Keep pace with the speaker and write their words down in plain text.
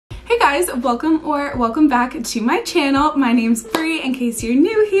guys, welcome back to my channel. My name's Brie in case you're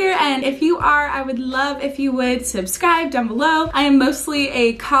new here, and if you are, I would love if you would subscribe down below. I am mostly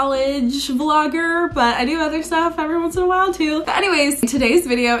a college vlogger, but I do other stuff every once in a while too. But anyways, today's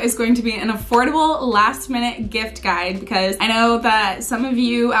video is going to be an affordable last minute gift guide because I know that some of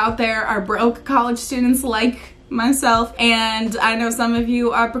you out there are broke college students like myself, and I know some of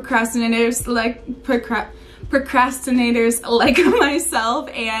you are procrastinators like myself,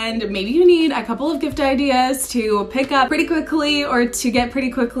 and maybe you need a couple of gift ideas to pick up pretty quickly or to get pretty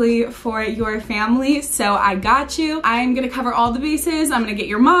quickly for your family. So I got you. I'm gonna cover all the bases. I'm gonna get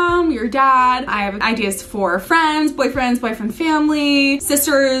your mom, your dad. I have ideas for friends, boyfriend, family,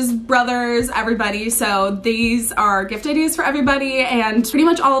 sisters, brothers, everybody. So these are gift ideas for everybody, and pretty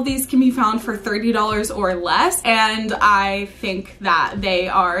much all of these can be found for $30 or less. And I think that they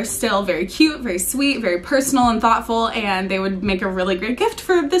are still very cute, very sweet, very personal and thoughtful, and they would make a really great gift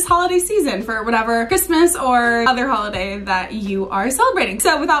for this holiday season, for whatever Christmas or other holiday that you are celebrating.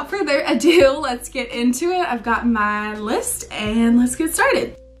 So without further ado, let's get into it. I've got my list and let's get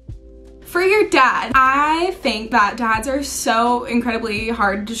started. For your dad, I think that dads are so incredibly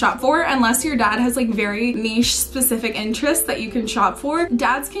hard to shop for unless your dad has like very niche specific interests that you can shop for.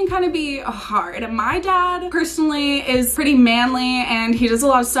 Dads can kind of be hard. My dad personally is pretty manly and he does a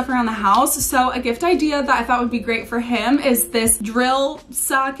lot of stuff around the house. So a gift idea that I thought would be great for him is this drill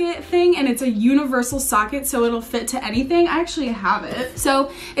socket thing, and it's a universal socket so it'll fit to anything. I actually have it.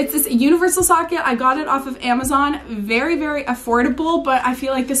 So it's this universal socket. I got it off of Amazon. Very, very affordable, but I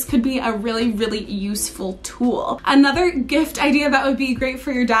feel like this could be a really useful tool. Another gift idea that would be great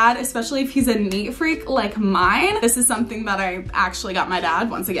for your dad, especially if he's a neat freak like mine. This is something that I actually got my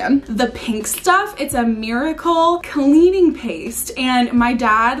dad once again. The pink stuff, it's a miracle cleaning paste, and my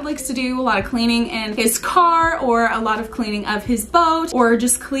dad likes to do a lot of cleaning in his car or a lot of cleaning of his boat or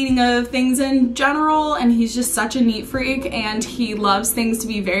just cleaning of things in general, and he's just such a neat freak and he loves things to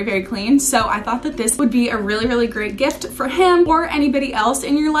be very clean. So I thought that this would be a really great gift for him or anybody else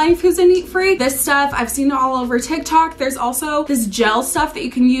in your life who's a neat freak. This stuff, I've seen it all over TikTok. There's also this gel stuff that you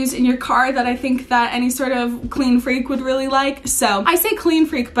can use in your car that I think that any sort of clean freak would really like. So I say clean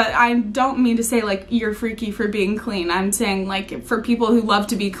freak, but I don't mean to say like you're freaky for being clean. I'm saying like for people who love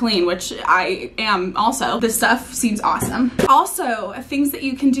to be clean, which I am also. This stuff seems awesome. Also, things that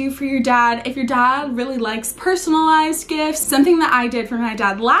you can do for your dad. If your dad really likes personalized gifts, something that I did for my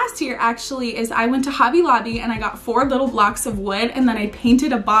dad last year actually is I went to Hobby Lobby and I got 4 little blocks of wood and then I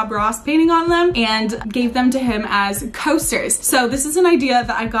painted a Bob Ross painting on them and gave them to him as coasters. So this is an idea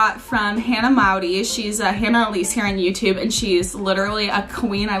that I got from Hannah Mowdy. She's Hannah Elise here on YouTube, and she's literally a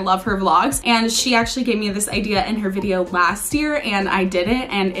queen. I love her vlogs, and she actually gave me this idea in her video last year, and I did it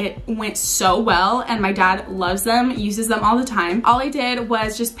and it went so well, and my dad loves them, uses them all the time. All I did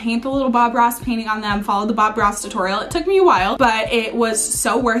was just paint the little Bob Ross painting on them, follow the Bob Ross tutorial. It took me a while, but it was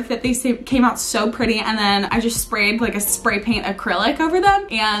so worth it. They came out so pretty, and then I just sprayed like a spray paint acrylic over them,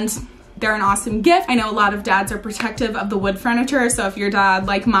 and they're an awesome gift. I know a lot of dads are protective of the wood furniture, so if your dad,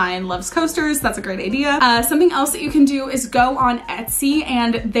 like mine, loves coasters, that's a great idea. Something else that you can do is go on Etsy,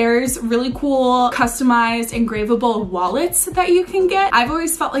 and there's really cool customized engravable wallets that you can get. I've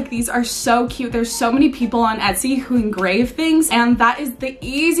always felt like these are so cute. There's so many people on Etsy who engrave things, and that is the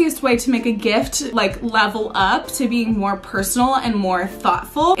easiest way to make a gift like level up to being more personal and more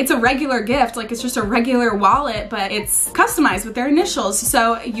thoughtful. It's a regular gift, like it's just a regular wallet, but it's customized with their initials.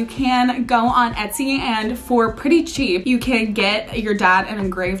 So you can go on Etsy, and for pretty cheap you can get your dad an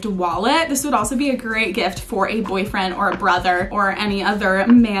engraved wallet. This would also be a great gift for a boyfriend or a brother or any other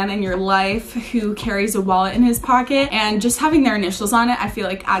man in your life who carries a wallet in his pocket, and just having their initials on it I feel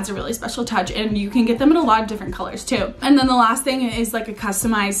like adds a really special touch, and you can get them in a lot of different colors too. And then the last thing is like a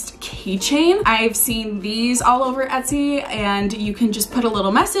customized keychain. I've seen these all over Etsy, and you can just put a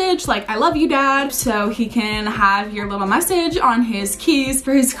little message like I love you dad, so he can have your little message on his keys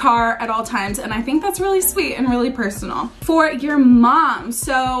for his car at all times, and I think that's really sweet and really personal. For your mom,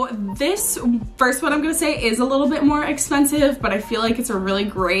 so this first one I'm gonna say is a little bit more expensive, but I feel like it's a really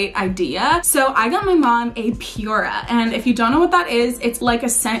great idea. So I got my mom a Pura, and if you don't know what that is, it's like a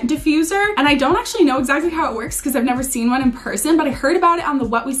scent diffuser, and I don't actually know exactly how it works because I've never seen one in person, but I heard about it on the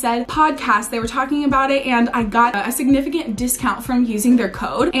What We Said podcast. They were talking about it, and I got a significant discount from using their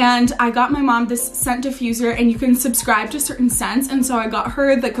code, and I got my mom this scent diffuser, and you can subscribe to certain scents, and so I got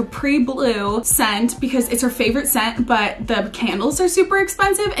her the Capri cherry blue scent because it's her favorite scent, but the candles are super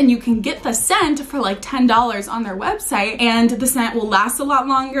expensive, and you can get the scent for like $10 on their website, and the scent will last a lot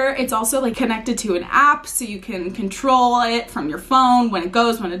longer. It's also like connected to an app, so you can control it from your phone, when it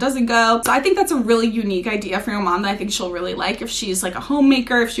goes, when it doesn't go. So I think that's a really unique idea for your mom that I think she'll really like. If she's like a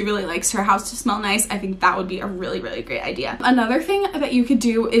homemaker, if she really likes her house to smell nice, I think that would be a really, really great idea. Another thing that you could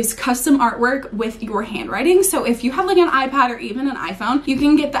do is custom artwork with your handwriting. So if you have like an iPad or even an iPhone, you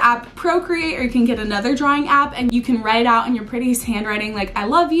can get the app Procreate, or you can get another drawing app, and you can write out in your prettiest handwriting like I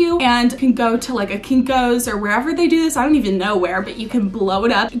love you, and you can go to like a Kinko's or wherever they do this. I don't even know where, but you can blow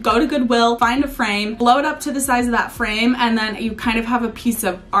it up, go to Goodwill, find a frame, blow it up to the size of that frame, and then you kind of have a piece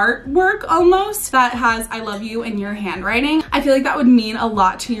of artwork almost that has I love you in your handwriting. I feel like that would mean a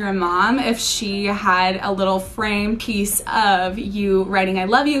lot to your mom if she had a little frame piece of you writing I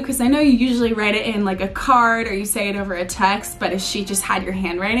love you, because I know you usually write it in like a card or you say it over a text, but if she just had your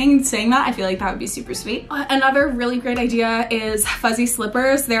handwriting saying that, I feel like that would be super sweet. Another really great idea is fuzzy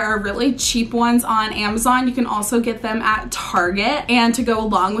slippers. There are really cheap ones on Amazon. You can also get them at Target, and to go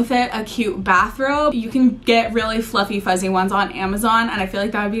along with it, a cute bathrobe. You can get really fluffy fuzzy ones on Amazon, and I feel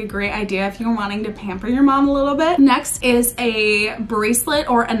like that would be a great idea if you're wanting to pamper your mom a little bit. Next is a bracelet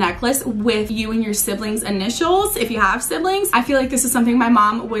or a necklace with you and your siblings' initials. If you have siblings, I feel like this is something my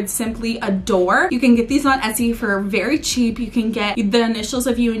mom would simply adore. You can get these on Etsy for very cheap. You can get the initials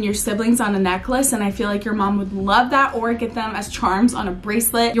of you and your siblings on a necklace, and I feel like your mom would love that, or get them as charms on a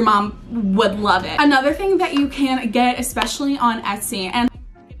bracelet. Your mom would love it. Another thing that you can get, especially on Etsy, and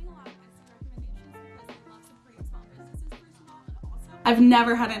I've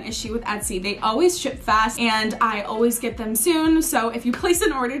never had an issue with Etsy. They always ship fast, and I always get them soon. So if you place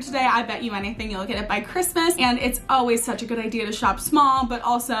an order today, I bet you anything you'll get it by Christmas. And it's always such a good idea to shop small, but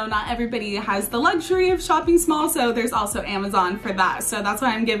also not everybody has the luxury of shopping small. So there's also Amazon for that. So that's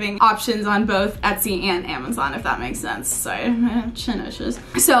why I'm giving options on both Etsy and Amazon, if that makes sense. Sorry, chin issues.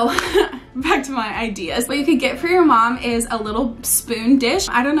 So back to my ideas. What you could get for your mom is a little spoon dish.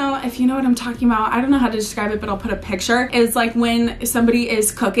 I don't know if you know what I'm talking about. I don't know how to describe it, but I'll put a picture. It's like when somebody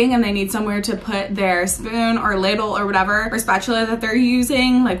is cooking and they need somewhere to put their spoon or ladle or whatever, or spatula that they're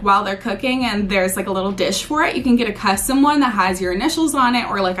using like while they're cooking, and there's like a little dish for it. You can get a custom one that has your initials on it,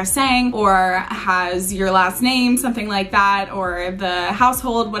 or like I sang, or has your last name, something like that, or the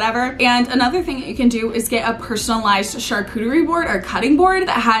household, whatever. And another thing that you can do is get a personalized charcuterie board or cutting board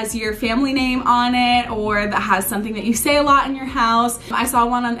that has your family name on it, or that has something that you say a lot in your house. I saw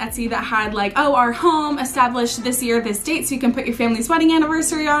one on Etsy that had like, oh, our home established this year, this date, so you can put your family's wedding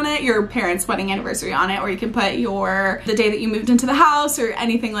anniversary on it, your parents' wedding anniversary on it, or you can put the day that you moved into the house, or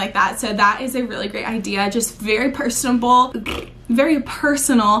anything like that. So that is a really great idea, just very personable, very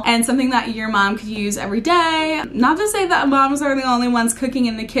personal, and something that your mom could use every day. Not to say that moms are the only ones cooking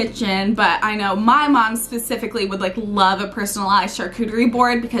in the kitchen, but I know my mom specifically would like love a personalized charcuterie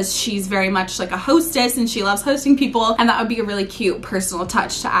board, because she's very much like a hostess and she loves hosting people, and that would be a really cute personal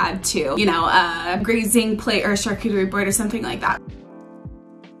touch to add to, you know, a grazing plate or a charcuterie board or something like that.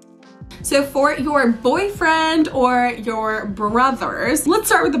 So for your boyfriend or your brothers, let's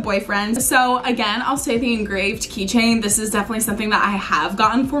start with the boyfriend. So again, I'll say the engraved keychain. This is definitely something that I have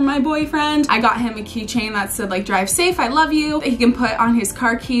gotten for my boyfriend. I got him a keychain that said like drive safe, I love you, that he can put on his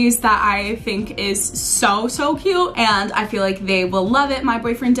car keys, that I think is so cute, and I feel like they will love it. My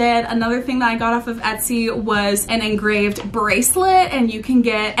boyfriend did. Another thing that I got off of Etsy was an engraved bracelet, and you can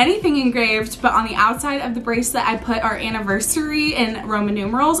get anything engraved, but on the outside of the bracelet I put our anniversary in Roman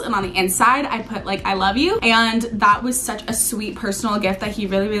numerals, and on the inside I put like I love you, and that was such a sweet personal gift that he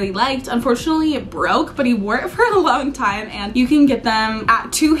really liked. Unfortunately it broke, but he wore it for a long time, and you can get them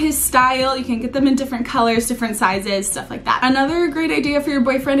to his style. You can get them in different colors, different sizes, stuff like that. Another great idea for your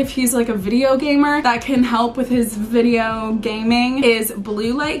boyfriend, if he's like a video gamer, that can help with his video gaming, is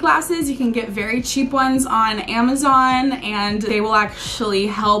blue light glasses. You can get very cheap ones on Amazon, and they will actually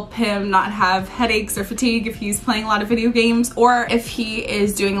help him not have headaches or fatigue if he's playing a lot of video games, or if he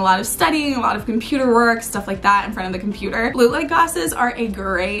is doing a lot of studying, a lot of computer work, stuff like that in front of the computer. Blue light glasses are a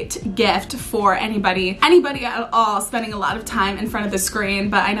great gift for anybody at all spending a lot of time in front of the screen,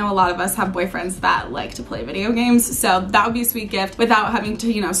 but I know a lot of us have boyfriends that like to play video games, so that would be a sweet gift without having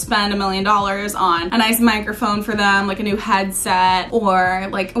to, you know, spend $1 million on a nice microphone for them, like a new headset, or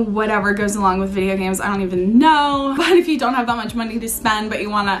like whatever goes along with video games. I don't even know, but if you don't have that much money to spend but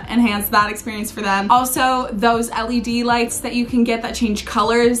you want to enhance that experience for them, also those LED lights that you can get that change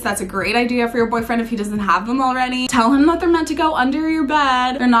colors, that's a great idea for your boyfriend if he doesn't have them already. Tell him that they're meant to go under your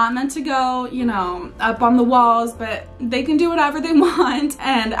bed. They're not meant to go, you know, up on the walls, but they can do whatever they want.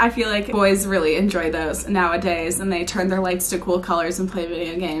 And I feel like boys really enjoy those nowadays, and they turn their lights to cool colors and play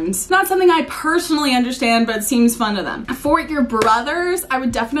video games. Not something I personally understand, but it seems fun to them. For your brothers, I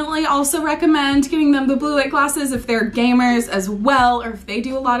would definitely also recommend giving them the blue light glasses if they're gamers as well, or if they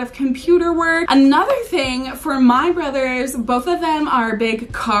do a lot of computer work. Another thing for my brothers, both of them are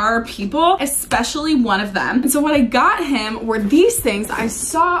big car people, especially one of them. And so what I got him were these things I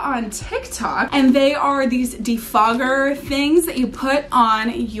saw on TikTok, and they are these defogger things that you put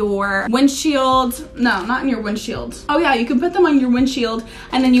on your windshield. No, not in your windshield. Oh yeah, you can put them on your windshield,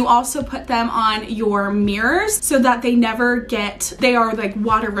 and then you also put them on your mirrors so that they never get, they are like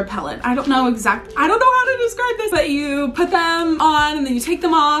water repellent. I don't know how to describe this, but you put them on and then you take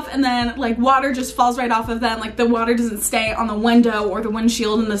them off, and then like water just falls right off of them. Like the water doesn't stay on the window or the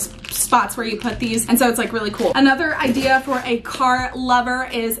windshield in the spots where you put these, and so it's like really cool. Another idea for a car lover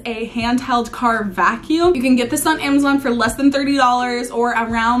is a handheld car vacuum. You can get this on Amazon for less than $30 or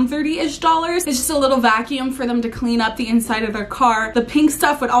around $30-ish. It's just a little vacuum for them to clean up the inside of their car. The pink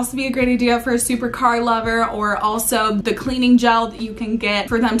stuff would also be a great idea for a super car lover, or also the cleaning gel that you can get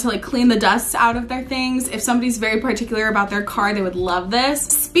for them to like clean the dust out of their things. If somebody's very particular about their car, they would love this.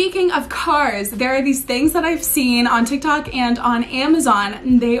 Speaking of cars, there are these things that I've seen on TikTok and on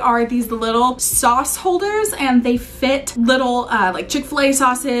Amazon. They are these little sauce holders, and they fit little like Chick-fil-A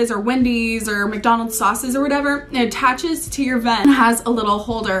sauces or Wendy's or McDonald's sauces or whatever. It attaches to your vent and has a little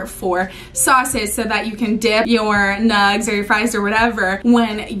holder for sauces so that you can dip your nugs or your fries or whatever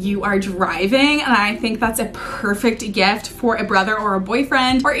when you are driving. And I think that's a perfect gift for a brother or a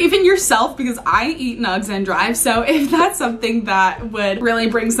boyfriend, or even yourself, because I eat nugs and drive. So if that's something that would really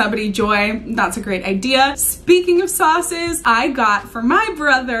bring somebody joy, that's a great idea. Speaking of sauces, I got for my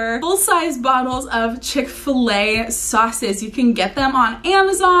brother full-size bottles of Chick-fil-A sauces. You can get them on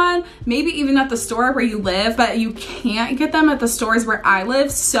Amazon, maybe even at the store where you live, but you can't get them at the stores where I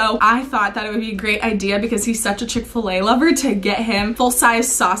live. So I thought that it would be a great idea, because he's such a Chick-fil-A lover, to get him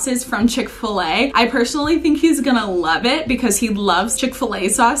full-size sauces from Chick-fil-A. I personally think he's gonna love it because he loves Chick-fil-A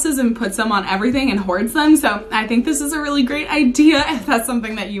sauces and puts them on everything and hoards them. So I think this is a really great idea. If that's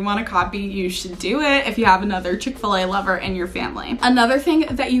something that you want to copy, you should do it if you have another Chick-fil-A lover in your family. Another thing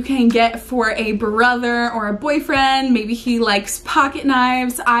that you can get for a brother or a boyfriend, maybe he likes pocket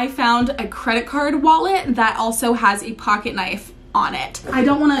knives. I found a credit card wallet that also has a pocket knife on it. I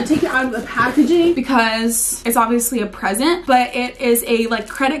don't want to take it out of the packaging because it's obviously a present, but it is a like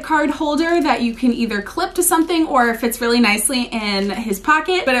credit card holder that you can either clip to something or fits really nicely in his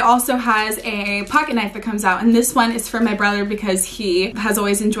pocket. But it also has a pocket knife that comes out, and this one is for my brother because he has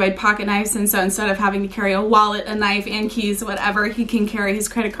always enjoyed pocket knives, and so instead of having to carry a wallet, a knife, and keys, whatever, he can carry his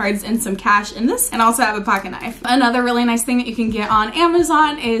credit cards and some cash in this, and also have a pocket knife. Another really nice thing that you can get on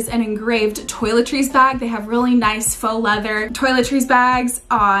Amazon is an engraved toiletries bag. They have really nice faux leather toiletries bags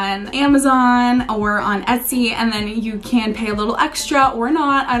on Amazon or on Etsy, and then you can pay a little extra or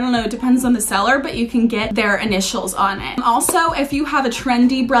not. I don't know, it depends on the seller, but you can get their initials on it. Also, if you have a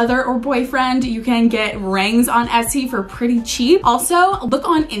trendy brother or boyfriend, you can get rings on Etsy for pretty cheap. Also, look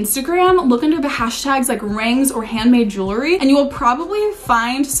on Instagram, look under the hashtags like rings or handmade jewelry, and you will probably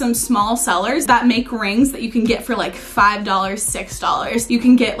find some small sellers that make rings that you can get for like $5, $6. You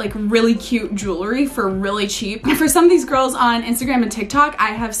can get like really cute jewelry for really cheap. And for some of these girls on Instagram and TikTok,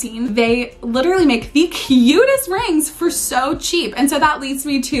 I have seen they literally make the cutest rings for so cheap. And so that leads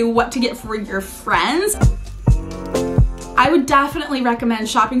me to what to get for your friends. I would definitely recommend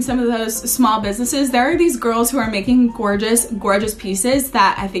shopping some of those small businesses. There are these girls who are making gorgeous, gorgeous pieces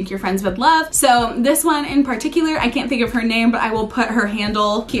that I think your friends would love. So this one in particular, I can't think of her name, but I will put her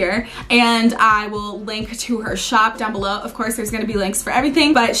handle here, and I will link to her shop down below. Of course, there's gonna be links for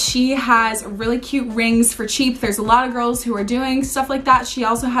everything, but she has really cute rings for cheap. There's a lot of girls who are doing stuff like that. She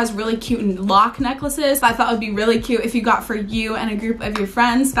also has really cute lock necklaces that I thought would be really cute if you got for you and a group of your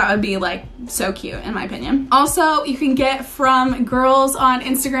friends. That would be like so cute in my opinion. Also, you can get from girls on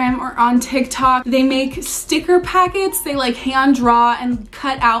Instagram or on TikTok, they make sticker packets. They like hand draw and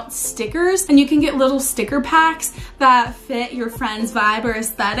cut out stickers, and you can get little sticker packs that fit your friend's vibe or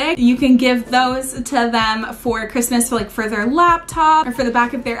aesthetic. You can give those to them for Christmas, for like for their laptop or for the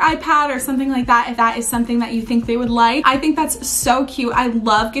back of their iPad or something like that, if that is something that you think they would like. I think that's so cute. I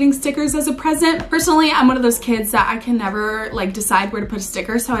love getting stickers as a present. Personally, I'm one of those kids that I can never like decide where to put a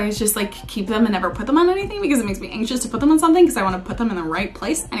sticker, so I just like keep them and never put them on anything because it makes me anxious to put them on something because I want to put them in the right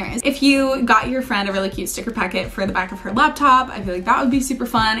place. Anyways, if you got your friend a really cute sticker packet for the back of her laptop, I feel like that would be super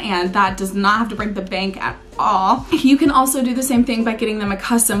fun, and that does not have to break the bank at all. You can also do the same thing by getting them a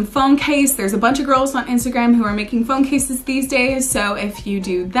custom phone case. There's a bunch of girls on Instagram who are making phone cases these days, so if you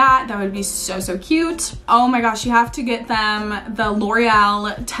do that, that would be so, so cute. Oh my gosh, you have to get them the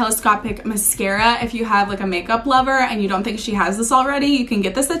L'Oreal telescopic mascara. If you have like a makeup lover and you don't think she has this already, you can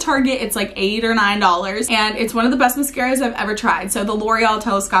get this at Target. It's like $8 or $9, and it's one of the best mascaras I've ever tried. So the L'Oreal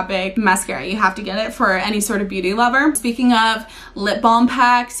telescopic mascara, you have to get it for any sort of beauty lover. Speaking of lip balm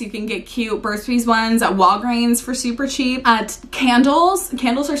packs, you can get cute Burt's Bees ones at Walgreens for super cheap.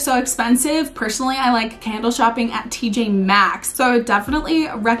 Candles are so expensive. Personally, I like candle shopping at TJ Maxx, so I would definitely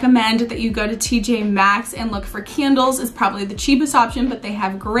recommend that you go to TJ Maxx and look for candles. It's probably the cheapest option, but they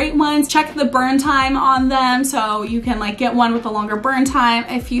have great ones. Check the burn time on them, so you can like get one with a longer burn time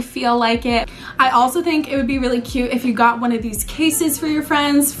if you feel like it. I also think it would be really cute if you got one of these cases for your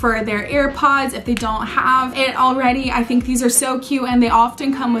friends for their AirPods if they don't have it already. I think these are so cute, and they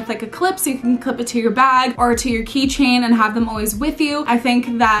often come with like a clip, so you can clip it to your bag or to your keychain and have them always with you. I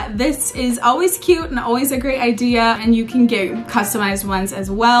think that this is always cute and always a great idea, and you can get customized ones as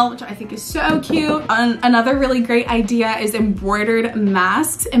well, which I think is so cute. Another really great idea is embroidered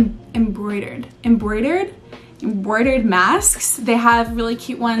masks. Embroidered masks. They have really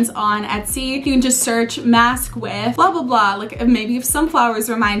cute ones on Etsy. You can just search mask with blah blah blah, like maybe if sunflowers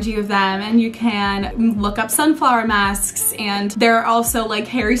remind you of them, and you can look up sunflower masks. And there are also like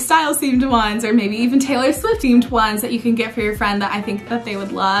Harry Styles themed ones, or maybe even Taylor Swift themed ones that you can get for your friend that I think that they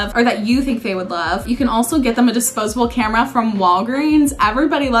would love, or that you think they would love. You can also get them a disposable camera from Walgreens.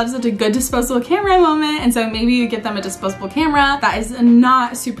 Everybody loves a good disposable camera moment, and so maybe you get them a disposable camera that is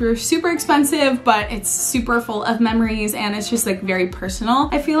not super expensive, but it's super full of memories, and it's just like very personal,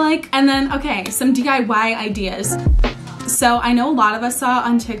 I feel like. And then, okay, some DIY ideas. So I know a lot of us saw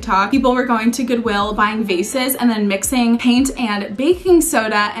on TikTok, people were going to Goodwill buying vases and then mixing paint and baking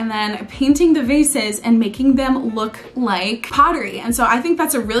soda and then painting the vases and making them look like pottery. And so I think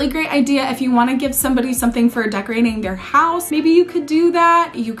that's a really great idea if you want to give somebody something for decorating their house. Maybe you could do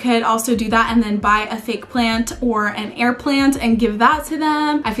that. You could also do that and then buy a fake plant or an air plant and give that to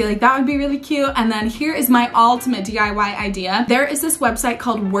them. I feel like that would be really cute. And then here is my ultimate DIY idea. There is this website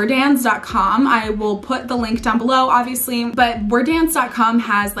called Wordans.com. I will put the link down below, obviously. But Wordans.com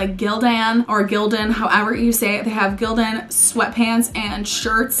has like Gildan or Gildan, however you say it. They have Gildan sweatpants and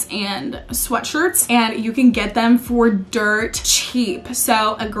shirts and sweatshirts, and you can get them for dirt cheap.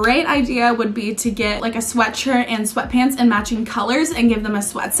 So a great idea would be to get like a sweatshirt and sweatpants in matching colors and give them a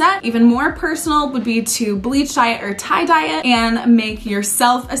sweat set. Even more personal would be to bleach dye it or tie dye it and make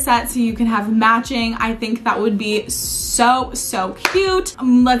yourself a set so you can have matching. I think that would be so cute.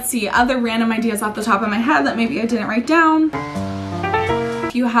 Let's see, other random ideas off the top of my head that maybe I didn't write down.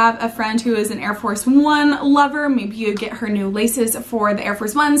 If you have a friend who is an Air Force One lover, maybe you get her new laces for the Air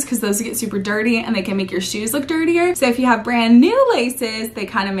Force Ones, because those get super dirty and they can make your shoes look dirtier. So if you have brand new laces, they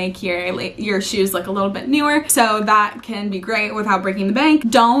kind of make your shoes look a little bit newer. So that can be great without breaking the bank.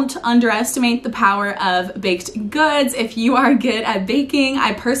 Don't underestimate the power of baked goods. If you are good at baking,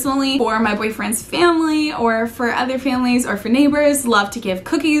 I personally, for my boyfriend's family or for other families or for neighbors, love to give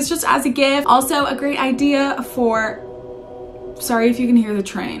cookies just as a gift. Also a great idea for, sorry if you can hear the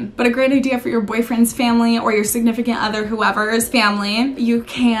train, but a great idea for your boyfriend's family or your significant other, whoever's family, you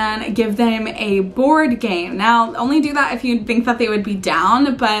can give them a board game. Now, only do that if you think that they would be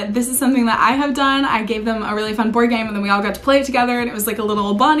down, but this is something that I have done. I gave them a really fun board game and then we all got to play it together, and it was like a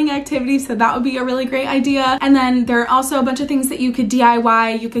little bonding activity, so that would be a really great idea. And then there are also a bunch of things that you could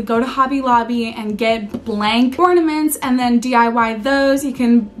DIY. You could go to Hobby Lobby and get blank ornaments and then DIY those. You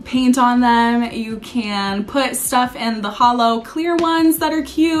can paint on them. You can put stuff in the hollow clear ones that are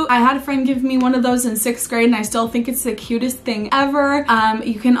cute. I had a friend give me one of those in 6th grade and I still think it's the cutest thing ever.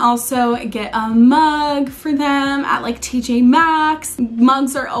 You can also get a mug for them at like TJ Maxx.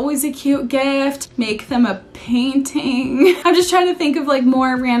 Mugs are always a cute gift. Make them a painting. I'm just trying to think of like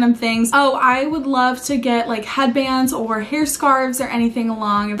more random things. Oh, I would love to get like headbands or hair scarves or anything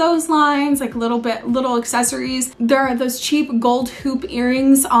along those lines, like little accessories. There are those cheap gold hoop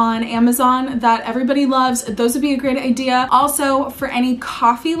earrings on Amazon that everybody loves. Those would be a great idea. Also, for any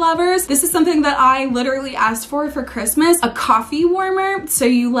coffee lovers, this is something that I literally asked for Christmas, a coffee warmer. So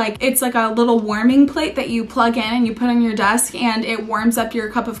you like, it's like a little warming plate that you plug in and you put on your desk and it warms up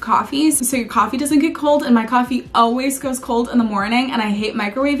your cup of coffee so your coffee doesn't get cold. And my coffee always goes cold in the morning and I hate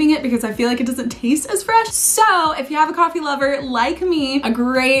microwaving it because I feel like it doesn't taste as fresh. So if you have a coffee lover like me, a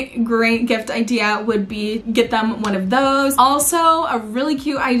great gift idea would be get them one of those. Also, a really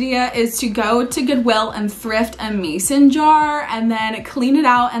cute idea is to go to Goodwill and thrift a mason jar. there and then clean it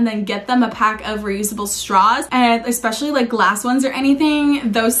out and then get them a pack of reusable straws, and especially like glass ones or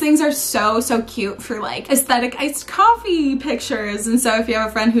anything. Those things are so cute for like aesthetic iced coffee pictures. And so if you have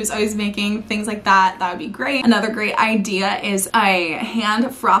a friend who's always making things like that, that would be great. Another great idea is a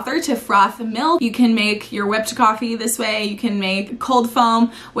hand frother to froth milk. You can make your whipped coffee this way. You can make cold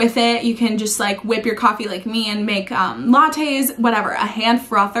foam with it. You can just like whip your coffee like me and make lattes, whatever. A hand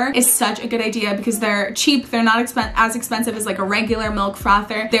frother is such a good idea because they're cheap. They're not as expensive as like a regular milk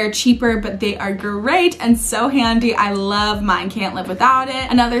frother. They're cheaper, but they are great and so handy. I love mine. Can't live without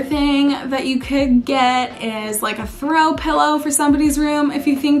it. Another thing that you could get is like a throw pillow for somebody's room if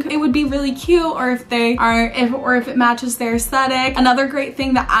you think it would be really cute, or if it matches their aesthetic. Another great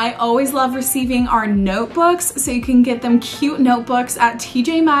thing that I always love receiving are notebooks. So you can get them cute notebooks at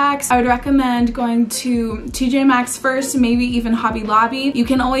TJ Maxx. I would recommend going to TJ Maxx first, maybe even Hobby Lobby. You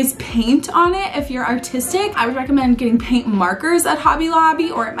can always paint on it if you're artistic. I would recommend getting paint markers at Hobby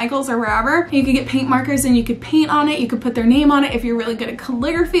Lobby or at Michael's or wherever. You could get paint markers and you could paint on it. You could put their name on it. If you're really good at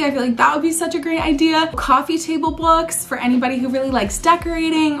calligraphy, I feel like that would be such a great idea. Coffee table books for anybody who really likes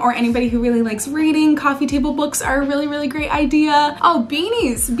decorating or anybody who really likes reading. Coffee table books are a really great idea. Oh,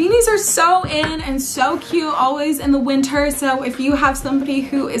 beanies. Beanies are so in and so cute, always in the winter. So if you have somebody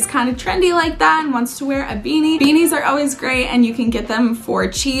who is kind of trendy like that and wants to wear a beanie, beanies are always great, and you can get them for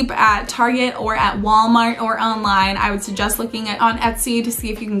cheap at Target or at Walmart or online. I would suggest looking on Etsy to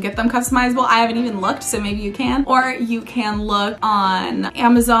see if you can get them customizable. I haven't even looked, so maybe you can. Or you can look on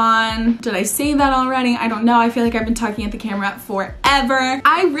Amazon. Did I say that already? I don't know. I feel like I've been talking at the camera forever.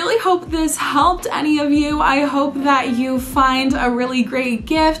 I really hope this helped any of you. I hope that you find a really great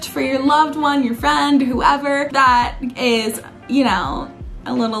gift for your loved one, your friend, whoever, that is, you know,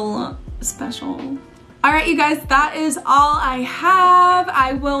 a little special. All right, you guys, that is all I have.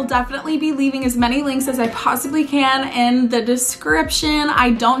 I will definitely be leaving as many links as I possibly can in the description.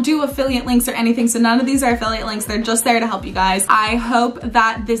 I don't do affiliate links or anything, so none of these are affiliate links. They're just there to help you guys. I hope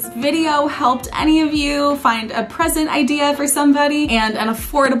that this video helped any of you find a present idea for somebody, and an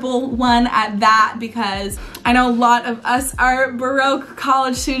affordable one at that, because I know a lot of us are Baroque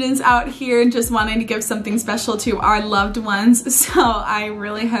college students out here just wanting to give something special to our loved ones. So I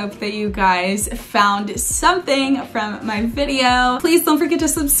really hope that you guys found something from my video. Please don't forget to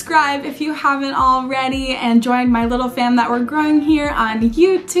subscribe if you haven't already, and join my little fam that we're growing here on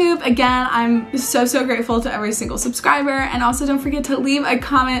YouTube. Again, I'm so grateful to every single subscriber, and also don't forget to leave a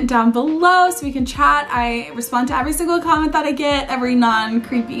comment down below so we can chat. I respond to every single comment that I get, every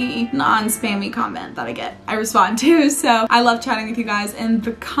non-creepy, non-spammy comment that I get, I respond to. So I love chatting with you guys in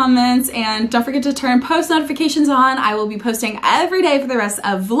the comments, and don't forget to turn post notifications on. I will be posting every day for the rest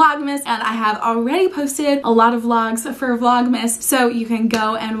of Vlogmas, and I have already posted a lot of vlogs for Vlogmas, so you can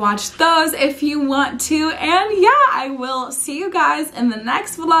go and watch those if you want to. And yeah, I will see you guys in the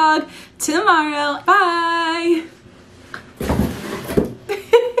next vlog tomorrow. Bye.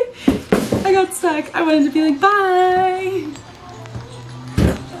 I got stuck. I wanted to be like, bye.